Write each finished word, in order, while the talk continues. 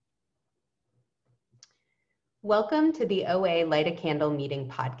Welcome to the OA Light a Candle Meeting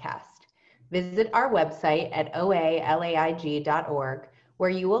podcast. Visit our website at oalaig.org, where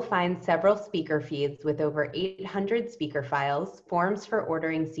you will find several speaker feeds with over 800 speaker files, forms for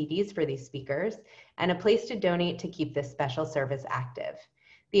ordering CDs for these speakers, and a place to donate to keep this special service active.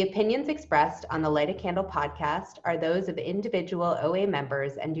 The opinions expressed on the Light a Candle podcast are those of individual OA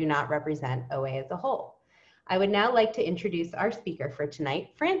members and do not represent OA as a whole. I would now like to introduce our speaker for tonight,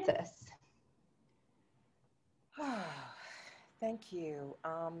 Frances. Thank you.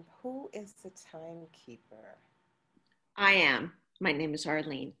 Who is the timekeeper? I am. My name is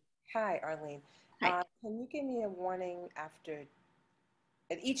Arlene. Hi, Arlene. Hi. Can you give me a warning at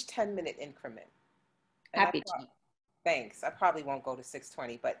each 10-minute increment? Happy to. Thanks. I probably won't go to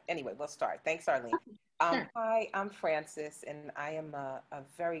 6:20, but anyway, we'll start. Thanks, Arlene. Sure. Hi, I'm Frances, and I am a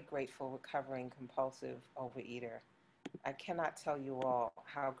very grateful recovering compulsive overeater. I cannot tell you all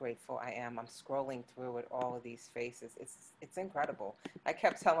how grateful I am. I'm scrolling through at all of these faces. It's incredible. I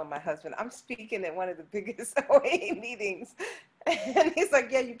kept telling my husband, I'm speaking at one of the biggest OA meetings. And he's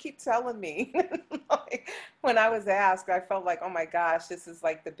like, yeah, you keep telling me. When I was asked, I felt like, oh my gosh, this is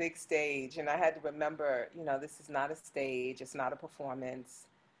like the big stage. And I had to remember, this is not a stage. It's not a performance.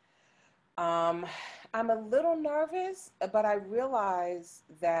 I'm a little nervous, but I realize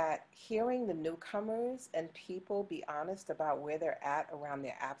that hearing the newcomers and people be honest about where they're at around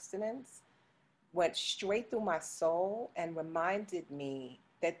their abstinence went straight through my soul and reminded me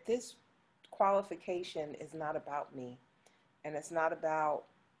that this qualification is not about me. And it's not about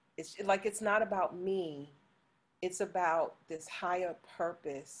me. It's about this higher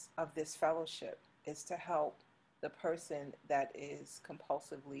purpose of this fellowship is to help the person that is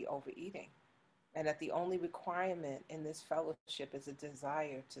compulsively overeating. And that the only requirement in this fellowship is a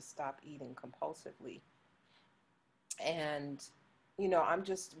desire to stop eating compulsively. And, I'm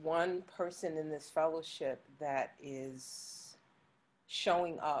just one person in this fellowship that is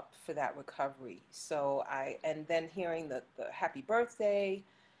showing up for that recovery. And then hearing the happy birthday,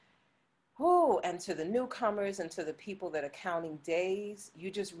 and to the newcomers and to the people that are counting days,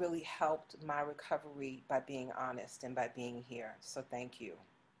 you just really helped my recovery by being honest and by being here. So thank you.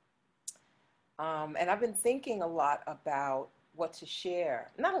 And I've been thinking a lot about what to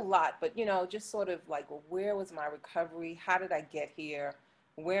share. Not a lot, but, just sort of like, well, where was my recovery? How did I get here?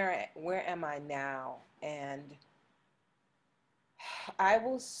 Where am I now? And I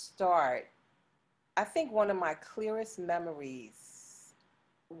will start. I think one of my clearest memories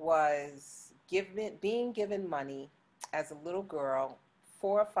was being given money as a little girl,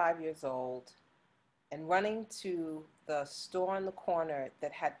 4 or 5 years old, and running to the store on the corner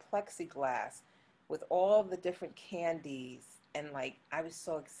that had plexiglass with all the different candies. And I was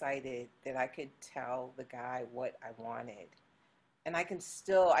so excited that I could tell the guy what I wanted. And I can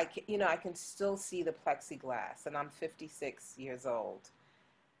still see the plexiglass, and I'm 56 years old.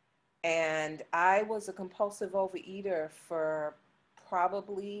 And I was a compulsive overeater for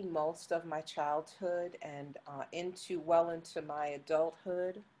probably most of my childhood and into my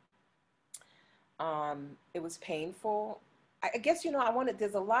adulthood. It was painful. I guess,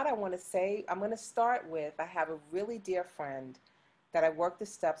 there's a lot I want to say. I'm going to start with, I have a really dear friend that I worked the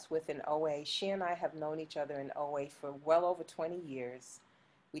steps with in OA. She and I have known each other in OA for well over 20 years.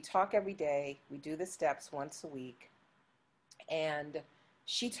 We talk every day. We do the steps once a week. And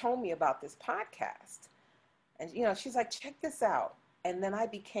she told me about this podcast. And, she's like, check this out. And then I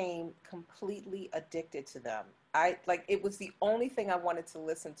became completely addicted to them. It was the only thing I wanted to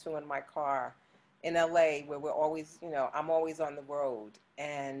listen to in my car in LA, where we're always, I'm always on the road.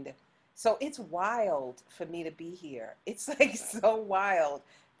 And so it's wild for me to be here. It's so wild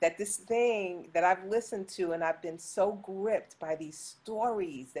that this thing that I've listened to, and I've been so gripped by these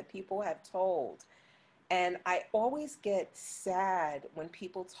stories that people have told. And I always get sad when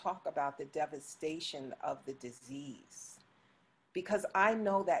people talk about the devastation of the disease, because I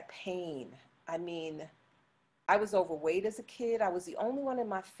know that pain. I mean, I was overweight as a kid. I was the only one in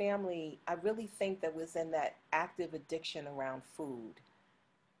my family, I really think, that was in that active addiction around food.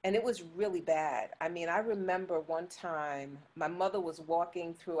 And it was really bad. I mean, I remember one time my mother was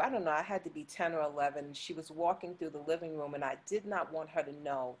walking through, I don't know, I had to be 10 or 11. She was walking through the living room, and I did not want her to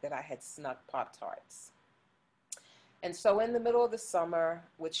know that I had snuck Pop-Tarts. And so in the middle of the summer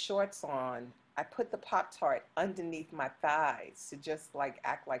with shorts on, I put the Pop-Tart underneath my thighs to just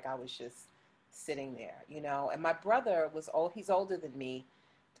act like I was just sitting there, and my brother was he's older than me,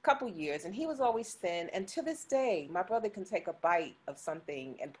 a couple years, and he was always thin. And to this day, my brother can take a bite of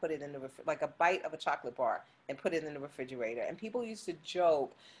something and put it in a bite of a chocolate bar and put it in the refrigerator. And people used to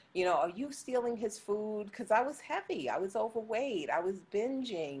joke, are you stealing his food? Because I was heavy, I was overweight, I was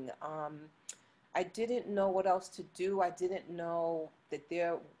binging. I didn't know what else to do. I didn't know that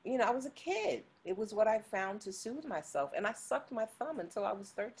I was a kid. It was what I found to soothe myself. And I sucked my thumb until I was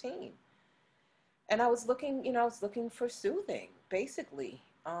 13. And I was looking for soothing, basically.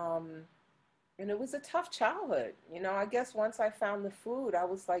 And it was a tough childhood. I guess once I found the food, I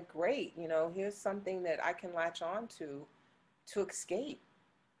was like, great, here's something that I can latch on to escape.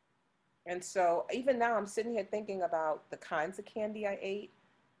 And so even now I'm sitting here thinking about the kinds of candy I ate,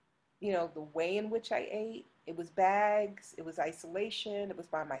 the way in which I ate. It was bags, it was isolation, it was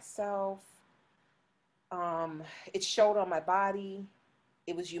by myself. It showed on my body.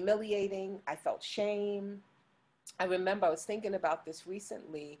 It was humiliating. I felt shame. I remember I was thinking about this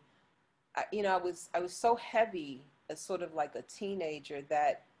recently. I was so heavy as sort of like a teenager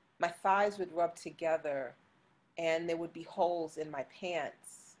that my thighs would rub together and there would be holes in my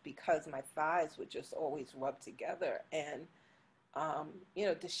pants because my thighs would just always rub together. And,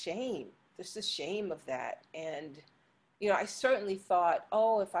 the shame, just the shame of that. And, I certainly thought,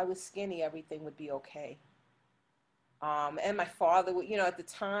 oh, if I was skinny, everything would be okay. And my father would, at the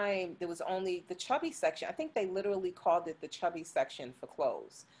time, there was only the chubby section. I think they literally called it the chubby section for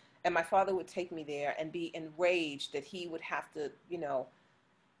clothes. And my father would take me there and be enraged that he would have to,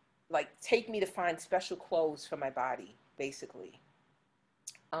 like take me to find special clothes for my body, basically.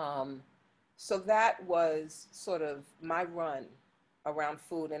 So that was sort of my run around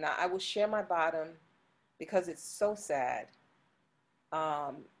food. And I will share my bottom because it's so sad.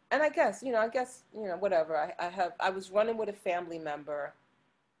 And whatever. I was running with a family member.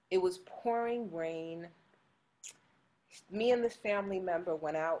 It was pouring rain. Me and this family member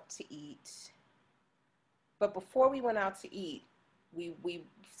went out to eat. But before we went out to eat,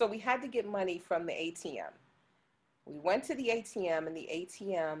 so we had to get money from the ATM. We went to the ATM and the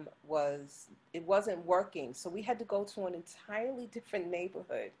ATM wasn't working. So we had to go to an entirely different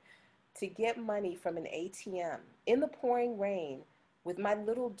neighborhood to get money from an ATM in the pouring rain with my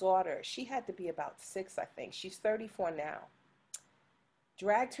little daughter. She had to be about 6, I think. She's 34 now.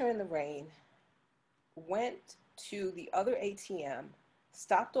 Dragged her in the rain, went to the other ATM,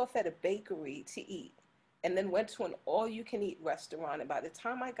 stopped off at a bakery to eat, and then went to an all-you-can-eat restaurant. And by the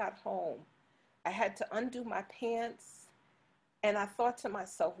time I got home, I had to undo my pants, and I thought to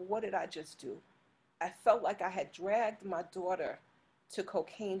myself, what did I just do? I felt like I had dragged my daughter to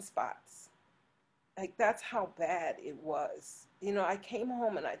cocaine spots. Like, that's how bad it was. I came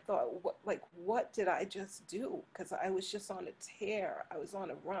home and I thought, what did I just do? Because I was just on a tear. I was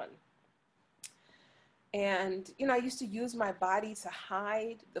on a run. And, I used to use my body to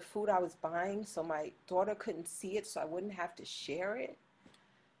hide the food I was buying so my daughter couldn't see it, so I wouldn't have to share it.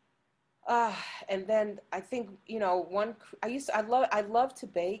 And then I think, I love to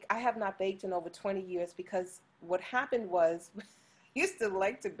bake. I have not baked in over 20 years because what happened was I used to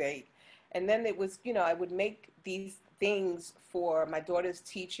like to bake. And then it was, I would make these things for my daughter's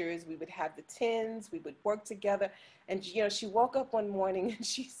teachers. We would have the tins, we would work together. And, she woke up one morning and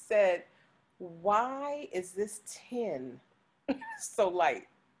she said, why is this tin so light?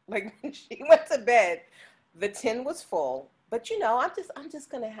 Like when she went to bed, the tin was full, but I'm just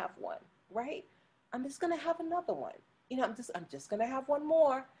going to have one, right? I'm just going to have another one. I'm just going to have one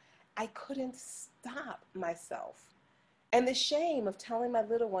more. I couldn't stop myself. And the shame of telling my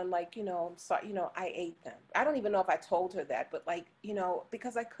little one, I'm sorry, I ate them. I don't even know if I told her that, but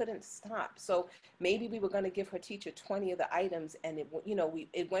because I couldn't stop. So maybe we were going to give her teacher 20 of the items and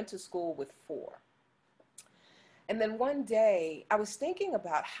it went to school with 4. And then one day I was thinking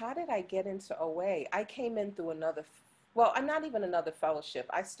about how did I get into OA? I came in through not even another fellowship.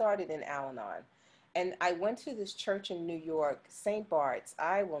 I started in Al-Anon. And I went to this church in New York, St. Bart's.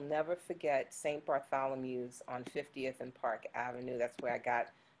 I will never forget St. Bartholomew's on 50th and Park Avenue. That's where I got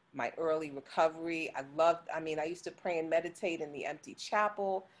my early recovery. I used to pray and meditate in the empty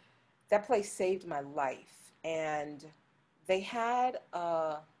chapel. That place saved my life. And they had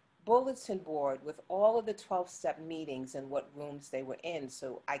a bulletin board with all of the 12-step meetings and what rooms they were in.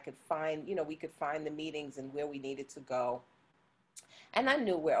 So I could find, we could find the meetings and where we needed to go. And I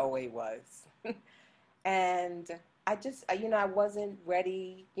knew where OA was. And I wasn't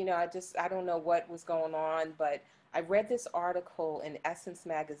ready. I don't know what was going on, but I read this article in Essence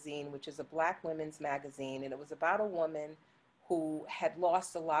magazine, which is a Black women's magazine, and it was about a woman who had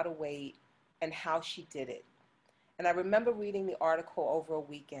lost a lot of weight and how she did it. And I remember reading the article over a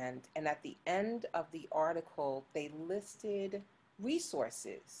weekend, and at the end of the article, they listed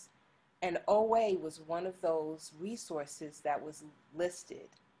resources. And OA was one of those resources that was listed.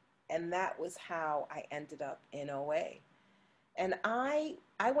 And that was how I ended up in OA. And I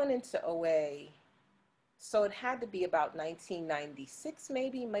went into OA, so it had to be about 1996,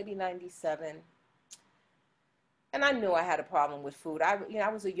 maybe 97. And I knew I had a problem with food. I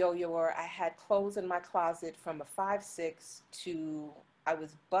was a yo-yoer. I had clothes in my closet from a 5'6" to I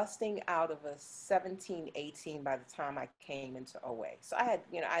was busting out of a 17, 18 by the time I came into OA. So I had,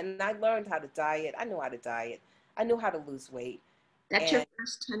 and I learned how to diet. I knew how to diet. I knew how to lose weight. That's your And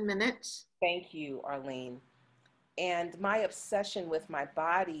first 10 minutes? thank you, Arlene. And my obsession with my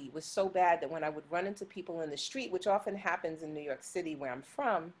body was so bad that when I would run into people in the street, which often happens in New York City where I'm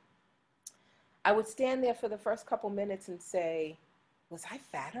from, I would stand there for the first couple minutes and say, was I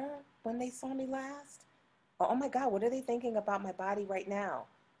fatter when they saw me last? Or, oh my God, what are they thinking about my body right now?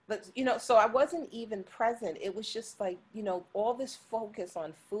 But, so I wasn't even present. It was just like, all this focus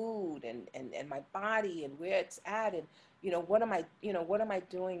on food and my body and where it's at. And, what am I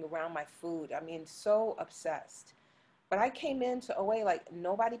doing around my food? I mean, so obsessed. But I came into OA like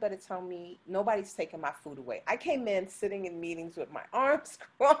nobody better tell me nobody's taking my food away. I came in sitting in meetings with my arms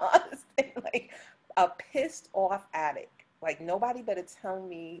crossed and like a pissed off addict. Like nobody better tell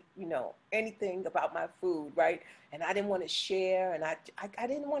me, anything about my food, right? And I didn't want to share, and I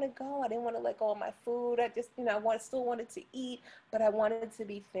didn't want to go. I didn't want to let go of my food. I just, still wanted to eat, but I wanted to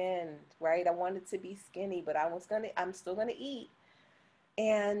be thin, right? I wanted to be skinny, but I'm still gonna eat.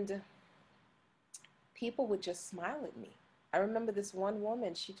 And people would just smile at me. I remember this one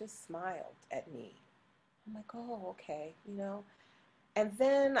woman, she just smiled at me. I'm like, oh, okay, And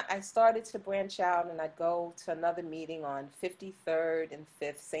then I started to branch out and I'd go to another meeting on 53rd and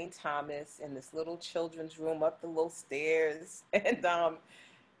 5th, St. Thomas, in this little children's room up the little stairs. And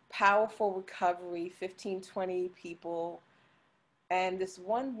powerful recovery, 15, 20 people. And this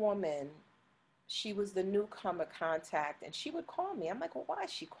one woman, she was the newcomer contact, and she would call me. I'm like, well, why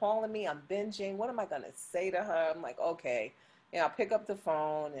is she calling me? I'm binging. What am I going to say to her? I'm like, okay, I'll pick up the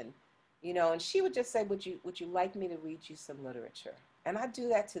phone, and and she would just say, would you like me to read you some literature? And I do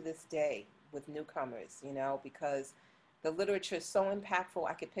that to this day with newcomers, because the literature is so impactful.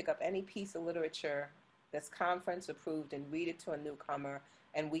 I could pick up any piece of literature that's conference approved and read it to a newcomer,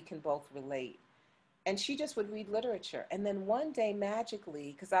 and we can both relate. And she just would read literature. And then one day,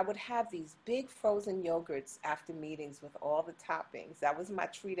 magically, because I would have these big frozen yogurts after meetings with all the toppings. That was my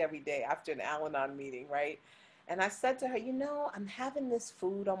treat every day after an Al-Anon meeting, right? And I said to her, I'm having this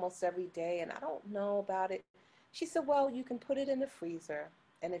food almost every day, and I don't know about it. She said, well, you can put it in the freezer,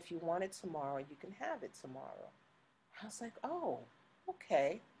 and if you want it tomorrow, you can have it tomorrow. I was like, oh,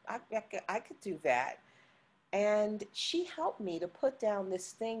 okay, I could do that. And she helped me to put down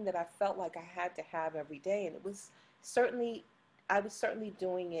this thing that I felt like I had to have every day. And I was certainly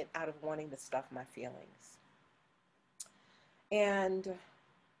doing it out of wanting to stuff my feelings. And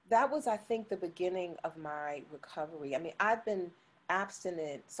that was, I think, the beginning of my recovery. I mean, I've been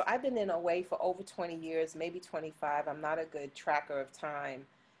abstinent. So I've been in OA for over 20 years, maybe 25. I'm not a good tracker of time.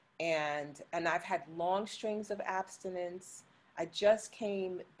 And I've had long strings of abstinence. I just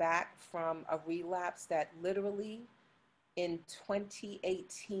came back from a relapse that literally in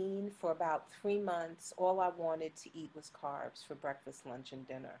 2018 for about 3 months, all I wanted to eat was carbs for breakfast, lunch, and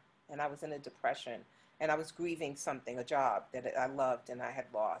dinner. And I was in a depression, and I was grieving something, a job that I loved and I had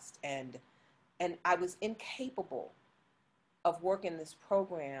lost. And I was incapable of working this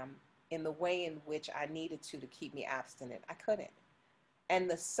program in the way in which I needed to keep me abstinent. I couldn't. And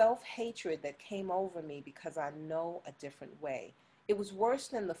the self-hatred that came over me because I know a different way. It was worse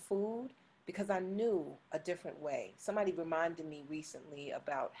than the food because I knew a different way. Somebody reminded me recently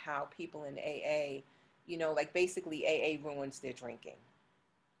about how people in AA, like basically AA ruins their drinking.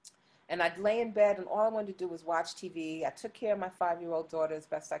 And I'd lay in bed and all I wanted to do was watch TV. I took care of my 5-year-old daughter as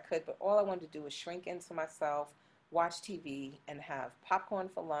best I could, but all I wanted to do was shrink into myself, watch TV, and have popcorn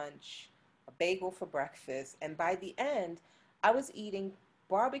for lunch, a bagel for breakfast. And by the end, I was eating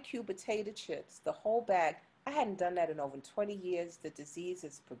barbecue potato chips, the whole bag. I hadn't done that in over 20 years. The disease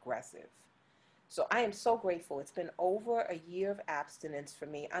is progressive. So I am so grateful. It's been over a year of abstinence for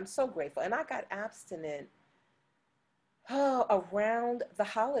me. I'm so grateful. And I got abstinent around the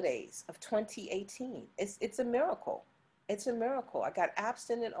holidays of 2018. It's a miracle. It's a miracle. I got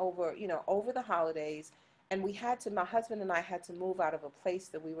abstinent over the holidays. And my husband and I had to move out of a place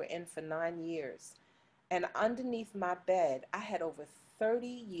that we were in for 9 years. And underneath my bed, I had over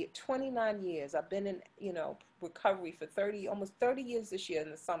 29 years. I've been in, recovery for almost 30 years this year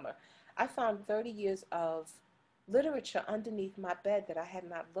in the summer. I found 30 years of literature underneath my bed that I had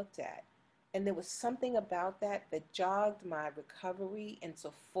not looked at. And there was something about that jogged my recovery into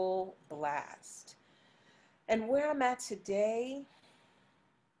full blast. And where I'm at today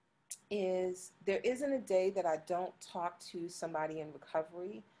is there isn't a day that I don't talk to somebody in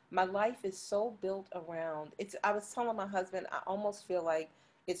recovery. My life is so built around I was telling my husband, I almost feel like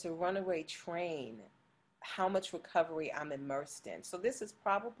it's a runaway train how much recovery I'm immersed in. So this is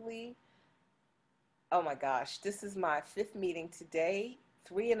probably, oh my gosh, this is my 5th meeting today,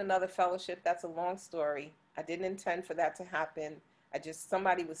 3 in another fellowship. That's a long story. I didn't intend for that to happen.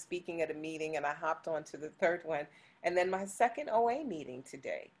 Somebody was speaking at a meeting and I hopped on to the 3rd one. And then my 2nd OA meeting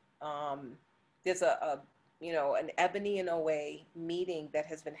today. There's an Ebony and OA meeting that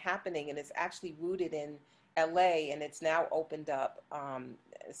has been happening, and it's actually rooted in LA, and it's now opened up.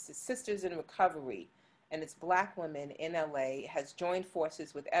 It's Sisters in Recovery, and it's Black women in LA, has joined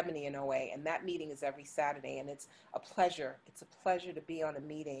forces with Ebony and OA, and that meeting is every Saturday, and it's a pleasure. It's a pleasure to be on a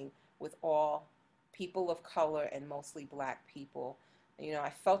meeting with all people of color and mostly Black people. You know,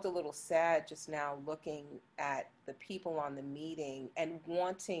 I felt a little sad just now looking at the people on the meeting and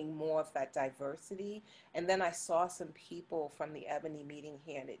wanting more of that diversity. And then I saw some people from the Ebony meeting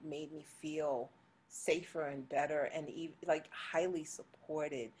here, and it made me feel safer and better and like highly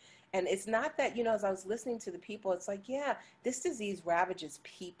supported. And it's not that, you know, as I was listening to the people, it's like, yeah, this disease ravages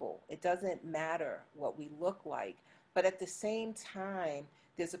people. It doesn't matter what we look like. But at the same time,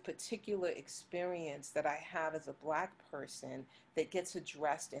 there's a particular experience that I have as a Black person that gets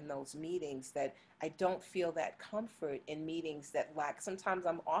addressed in those meetings that I don't feel that comfort in meetings that lack. Sometimes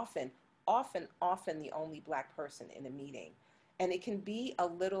I'm often the only Black person in a meeting. And it can be a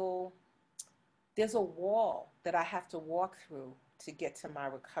little, there's a wall that I have to walk through to get to my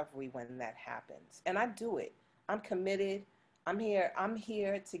recovery when that happens. And I do it. I'm committed. I'm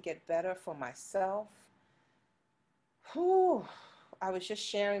here to get better for myself. Whew. I was just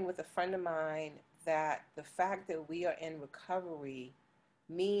sharing with a friend of mine that the fact that we are in recovery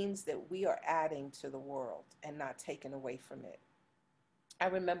means that we are adding to the world and not taking away from it. I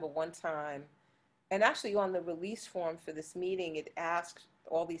remember one time, and actually on the release form for this meeting, it asked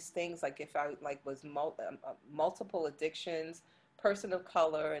all these things, like if I was multiple addictions, person of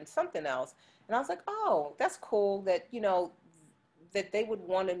color, and something else. And I was like, oh, that's cool that, you know, that they would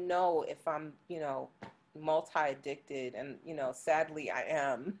want to know if I'm, you know, multi-addicted, and you know, sadly I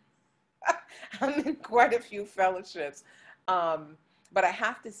am. I'm in quite a few fellowships, but I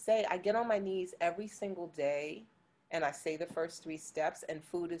have to say I get on my knees every single day and I say the first 3 steps, and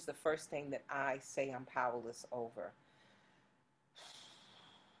food is the first thing that I say I'm powerless over,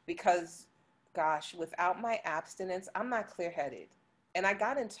 because gosh, without my abstinence I'm not clear-headed. And I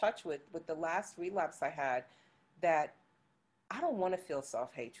got in touch with the last relapse I had that I don't want to feel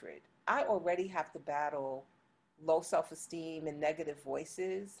self-hatred. I already have to battle low self-esteem and negative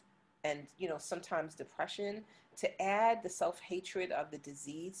voices and, you know, sometimes depression. To add the self-hatred of the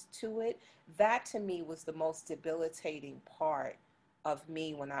disease to it, that to me was the most debilitating part of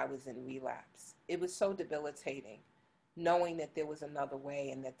me when I was in relapse. It was so debilitating knowing that there was another way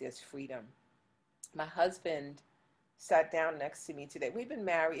and that there's freedom. My husband sat down next to me today. We've been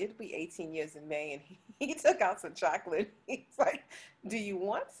married, it'll be 18 years in May, and he took out some chocolate. He's like, do you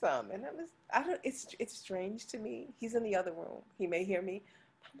want some? And it's strange to me. He's in the other room. He may hear me.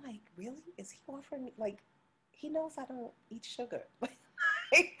 I'm like, really? Is he offering me? Like, he knows I don't eat sugar.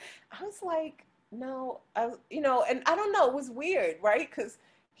 I was like, no, you know, and I don't know, it was weird, right? Because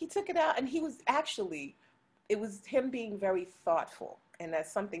he took it out, and it was him being very thoughtful. And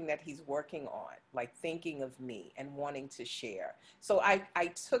that's something that he's working on, like thinking of me and wanting to share. So I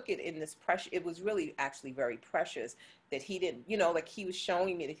took it in this pressure. It was really actually very precious that he didn't, you know, like he was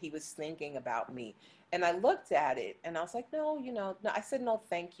showing me that he was thinking about me. And I looked at it and I was like, no, you know, no, I said, no,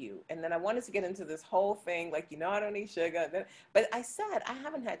 thank you. And then I wanted to get into this whole thing, like, you know, I don't eat sugar. But I said, I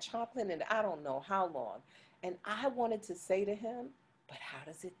haven't had chocolate in I don't know how long. And I wanted to say to him, but how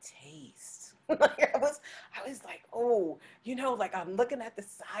does it taste? Like I was like, oh, you know, like I'm looking at the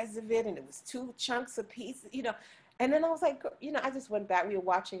size of it and it was 2 chunks a piece, you know. And then I was like, you know, I just went back. We were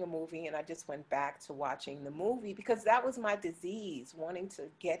watching a movie and I just went back to watching the movie because that was my disease, wanting to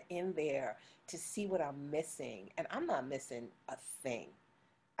get in there to see what I'm missing. And I'm not missing a thing.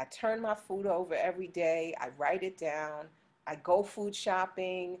 I turn my food over every day. I write it down. I go food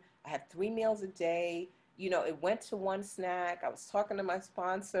shopping. I have 3 meals a day. You know, it went to 1 snack. I was talking to my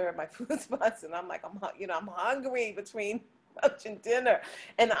sponsor, my food sponsor, and I'm like, I'm hungry between lunch and dinner.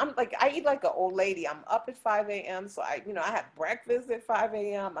 And I'm like, I eat like an old lady. I'm up at 5 a.m. So I have breakfast at 5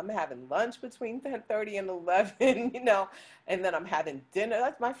 a.m. I'm having lunch between 10:30 and 11, you know, and then I'm having dinner.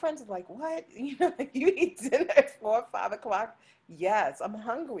 Like my friends are like, what? You know, like you eat dinner at 4 or 5 o'clock? Yes, I'm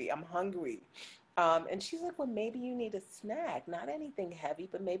hungry. I'm hungry. And she's like, well, maybe you need a snack, not anything heavy,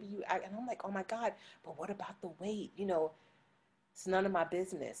 but maybe and I'm like, oh my God, but what about the weight? You know, it's none of my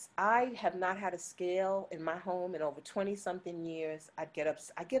business. I have not had a scale in my home in over 20 something years. I get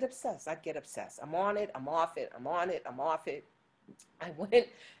obsessed. I'm on it. I'm off it. I'm on it. I'm off it. I went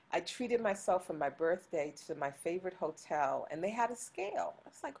I treated myself for my birthday to my favorite hotel, and they had a scale. I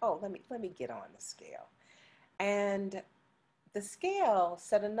was like, oh, let me get on the scale. And the scale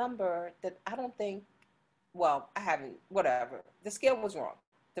said a number that I don't think, well, I haven't, whatever. The scale was wrong.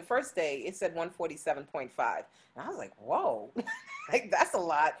 The first day it said 147.5. And I was like, whoa, like that's a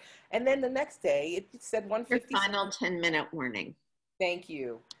lot. And then the next day it said Your 157. final 10-minute warning. Thank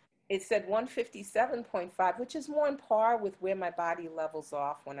you. It said 157.5, which is more on par with where my body levels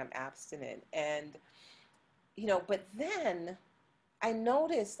off when I'm abstinent. And, but then I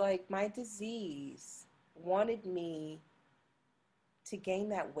noticed like my disease wanted me to gain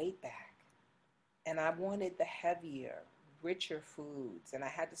that weight back. And I wanted the heavier, richer foods. And I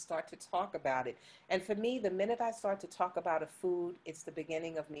had to start to talk about it. And for me, the minute I start to talk about a food, it's the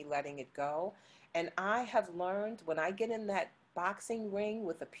beginning of me letting it go. And I have learned when I get in that boxing ring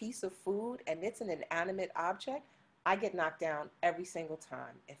with a piece of food and it's an inanimate object, I get knocked down every single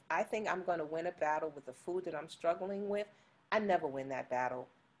time. If I think I'm going to win a battle with the food that I'm struggling with, I never win that battle.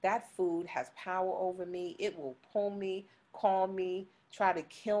 That food has power over me. It will pull me, call me, try to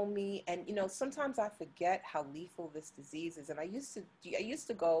kill me. And sometimes I forget how lethal this disease is. And I used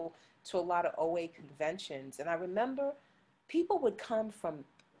to go to a lot of OA conventions, and I remember people would come from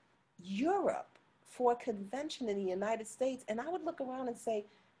Europe for a convention in the United States, and I would look around and say,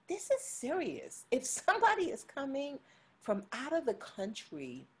 this is serious. If somebody is coming from out of the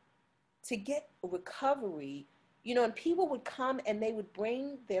country to get recovery, and people would come and they would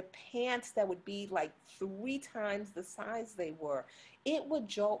bring their pants that would be like 3 times the size they were. It would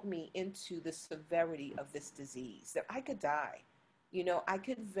jolt me into the severity of this disease, that I could die. I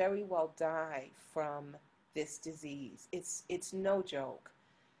could very well die from this disease. It's no joke.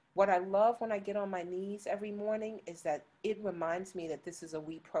 What I love when I get on my knees every morning is that it reminds me that this is a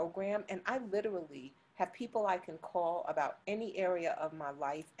we program, and I literally have people I can call about any area of my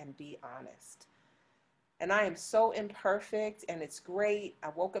life and be honest. And I am so imperfect, and it's great. I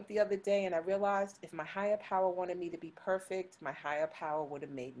woke up the other day and I realized if my higher power wanted me to be perfect, my higher power would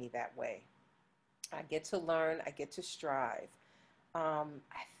have made me that way. I get to learn, I get to strive. I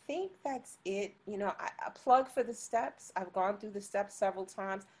think that's it. A plug for the steps. I've gone through the steps several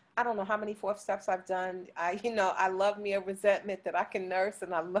times. I don't know how many 4th steps I've done. I love me a resentment that I can nurse,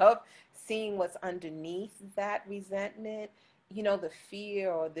 and I love seeing what's underneath that resentment, the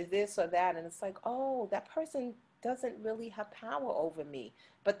fear or the this or that. And it's like, oh, that person doesn't really have power over me,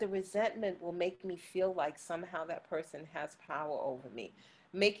 but the resentment will make me feel like somehow that person has power over me.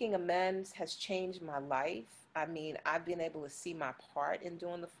 Making amends has changed my life. I mean, I've been able to see my part in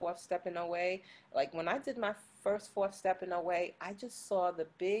doing the 4th step in OA. Like when I did my first 4th step in OA, I just saw the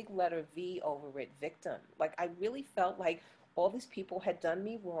big letter V over it, victim. Like I really felt like all these people had done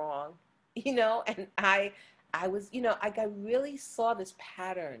me wrong, and I was, I really saw this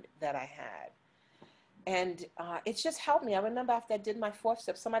pattern that I had. And it's just helped me. I remember after I did my 4th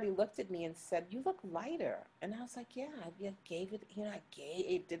step, somebody looked at me and said, you look lighter. And I was like, yeah, I gave it,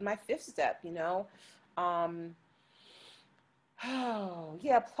 did my 5th step, Oh,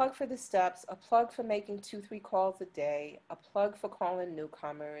 yeah, a plug for the steps, a plug for making 2-3 calls a day, a plug for calling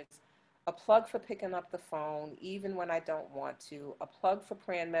newcomers, a plug for picking up the phone even when I don't want to, a plug for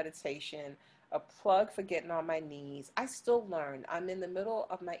prayer and meditation, a plug for getting on my knees. I still learn. I'm in the middle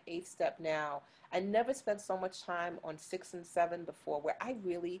of my 8th step now. I never spent so much time on 6 and 7 before, where I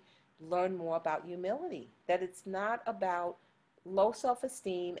really learn more about humility, that it's not about low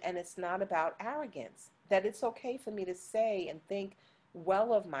self-esteem and it's not about arrogance, that it's okay for me to say and think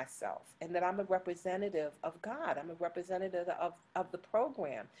well of myself, and that I'm a representative of God. I'm a representative of the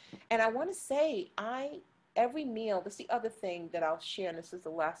program. And I want to say, every meal, this is the other thing that I'll share, and this is the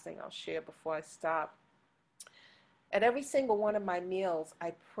last thing I'll share before I stop. At every single one of my meals,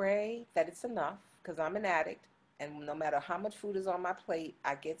 I pray that it's enough, because I'm an addict, and no matter how much food is on my plate,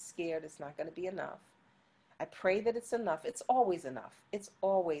 I get scared it's not going to be enough. I pray that it's enough. It's always enough. It's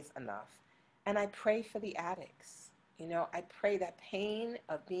always enough. And I pray for the addicts. I pray that pain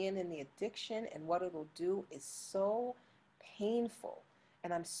of being in the addiction and what it'll do is so painful.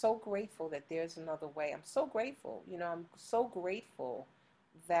 And I'm so grateful that there's another way. I'm so grateful. I'm so grateful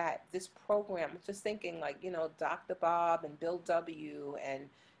that this program, I'm just thinking like, Dr. Bob and Bill W. And,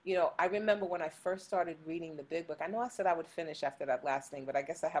 I remember when I first started reading the Big Book, I know I said I would finish after that last thing, but I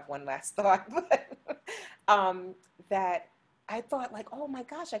guess I have one last thought. That I thought like, oh my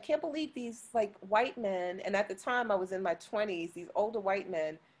gosh, I can't believe these like white men. And at the time I was in my 20s, these older white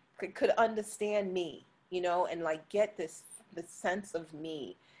men could understand me, and like get the sense of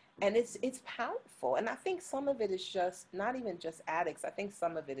me. And it's powerful. And I think some of it is just not even just addicts. I think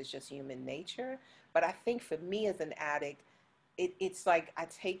some of it is just human nature. But I think for me as an addict, it's like I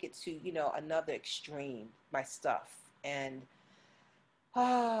take it to, another extreme, my stuff. And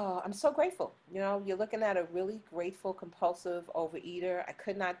oh, I'm so grateful. You're looking at a really grateful, compulsive overeater. I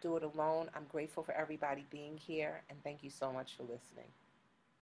could not do it alone. I'm grateful for everybody being here. And thank you so much for listening.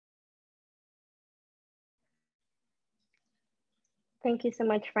 Thank you so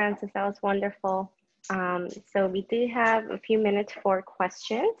much, Frances. That was wonderful. So we do have a few minutes for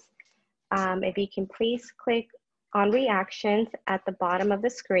questions. If you can please click on reactions at the bottom of the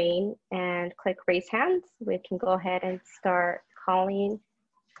screen and click raise hands, we can go ahead and start calling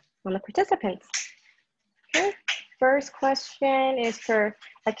on the participants. Okay, first question is for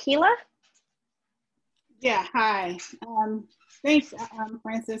Akila. Yeah, hi. Thanks,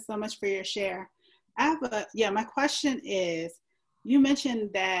 Frances, so much for your share. My question is, you mentioned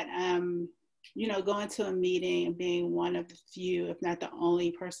that, going to a meeting and being one of the few, if not the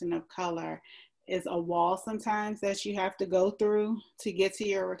only person of color, is a wall sometimes that you have to go through to get to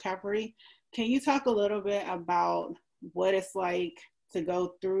your recovery. Can you talk a little bit about what it's like to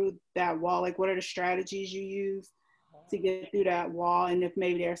go through that wall? Like, what are the strategies you use to get through that wall? And if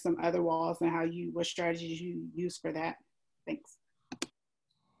maybe there are some other walls and what strategies you use for that? Thanks.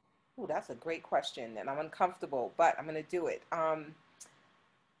 Oh, that's a great question, and I'm uncomfortable, but I'm going to do it. I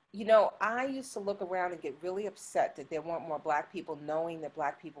used to look around and get really upset that there weren't more Black people, knowing that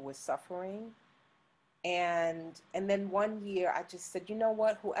Black people were suffering. And then one year I just said, you know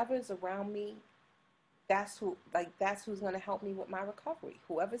what, whoever's around me, that's who's going to help me with my recovery.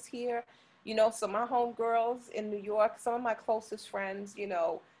 Whoever's here, so my homegirls in New York, some of my closest friends,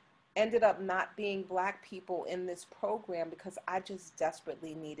 ended up not being Black people in this program because I just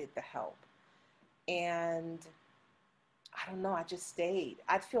desperately needed the help. And I don't know, I just stayed.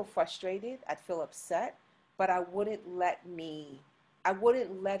 I'd feel frustrated, I'd feel upset, but I wouldn't let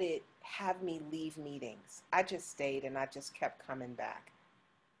it have me leave meetings. I just stayed and I just kept coming back.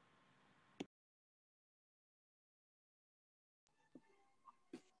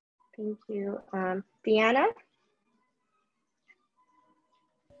 Thank you. Deanna?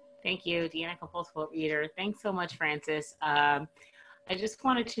 Thank you, Deanna, compulsive overeater. Thanks so much, Frances. I just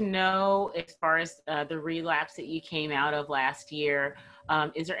wanted to know, as far as the relapse that you came out of last year,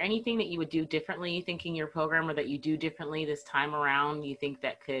 is there anything that you would do differently, you think, in your program, or that you do differently this time around, you think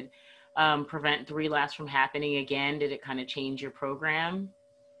that could prevent the relapse from happening again? Did it kind of change your program?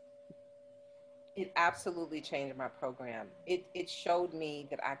 It absolutely changed my program. It showed me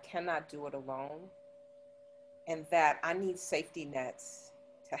that I cannot do it alone and that I need safety nets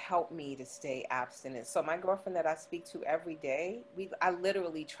to help me to stay abstinent. So my girlfriend that I speak to every day, I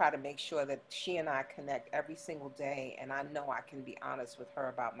literally try to make sure that she and I connect every single day, and I know I can be honest with her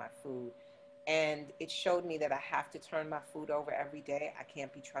about my food. And it showed me that I have to turn my food over every day. I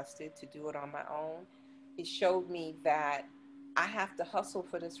can't be trusted to do it on my own. It showed me that I have to hustle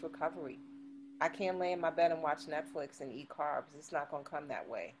for this recovery. I can't lay in my bed and watch Netflix and eat carbs. It's not going to come that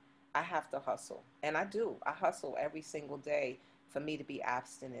way. I have to hustle. And I do. I hustle every single day for me to be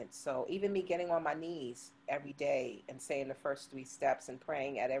abstinent. So even me getting on my knees every day and saying the first 3 steps and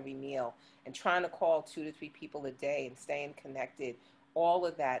praying at every meal and trying to call 2 to 3 people a day and staying connected, all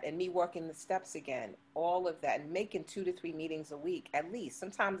of that, and me working the steps again, all of that, and making 2 to 3 meetings a week, at least,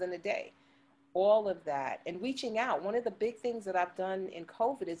 sometimes in a day. All of that and reaching out. One of the big things that I've done in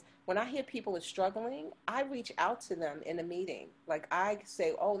COVID is when I hear people are struggling, I reach out to them in a meeting. Like I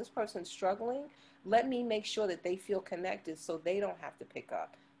say, oh, this person's struggling. Let me make sure that they feel connected so they don't have to pick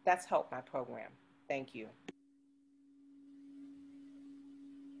up. That's helped my program. Thank you.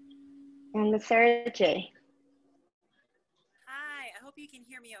 And Sarah J. Hi, I hope you can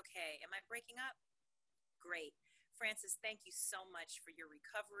hear me okay. Am I breaking up? Great. Frances, thank you so much for your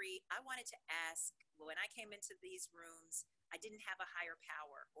recovery. I wanted to ask, when I came into these rooms, I didn't have a higher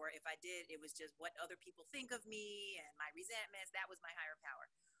power, or if I did, it was just what other people think of me and my resentments. That was my higher power.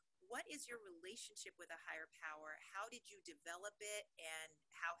 What is your relationship with a higher power? How did you develop it, and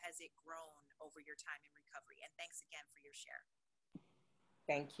how has it grown over your time in recovery? And thanks again for your share.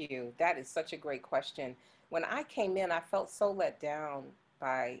 Thank you. That is such a great question. When I came in, I felt so let down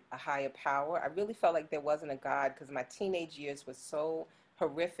by a higher power. I really felt like there wasn't a God because my teenage years were so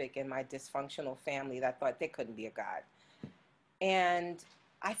horrific in my dysfunctional family that I thought there couldn't be a God. And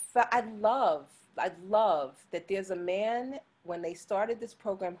I love that there's a man when they started this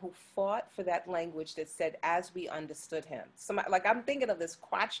program who fought for that language that said, as we understood him. Somebody, like I'm thinking of this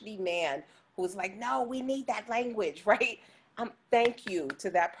crotchety man who was like, no, we need that language, right? Thank you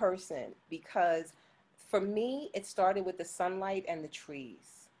to that person, because for me, it started with the sunlight and the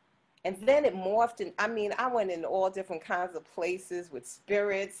trees. And then it morphed, and I mean, I went in all different kinds of places with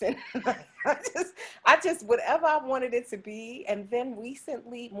spirits, and I just whatever I wanted it to be. And then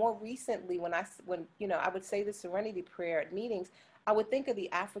more recently, when I would say the Serenity Prayer at meetings, I would think of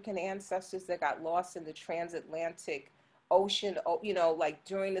the African ancestors that got lost in the transatlantic ocean, like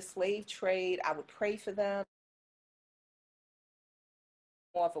during the slave trade. I would pray for them.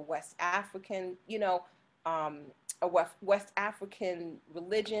 More of a West African, a West African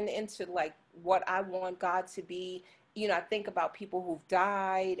religion into like what I want God to be. I think about people who've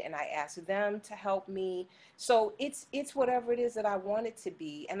died and I ask them to help me. So it's whatever it is that I want it to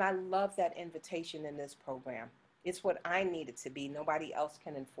be. And I love that invitation in this program. It's what I need it to be. Nobody else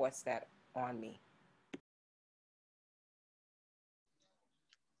can enforce that on me.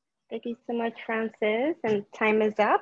 Thank you so much, Frances. And time is up.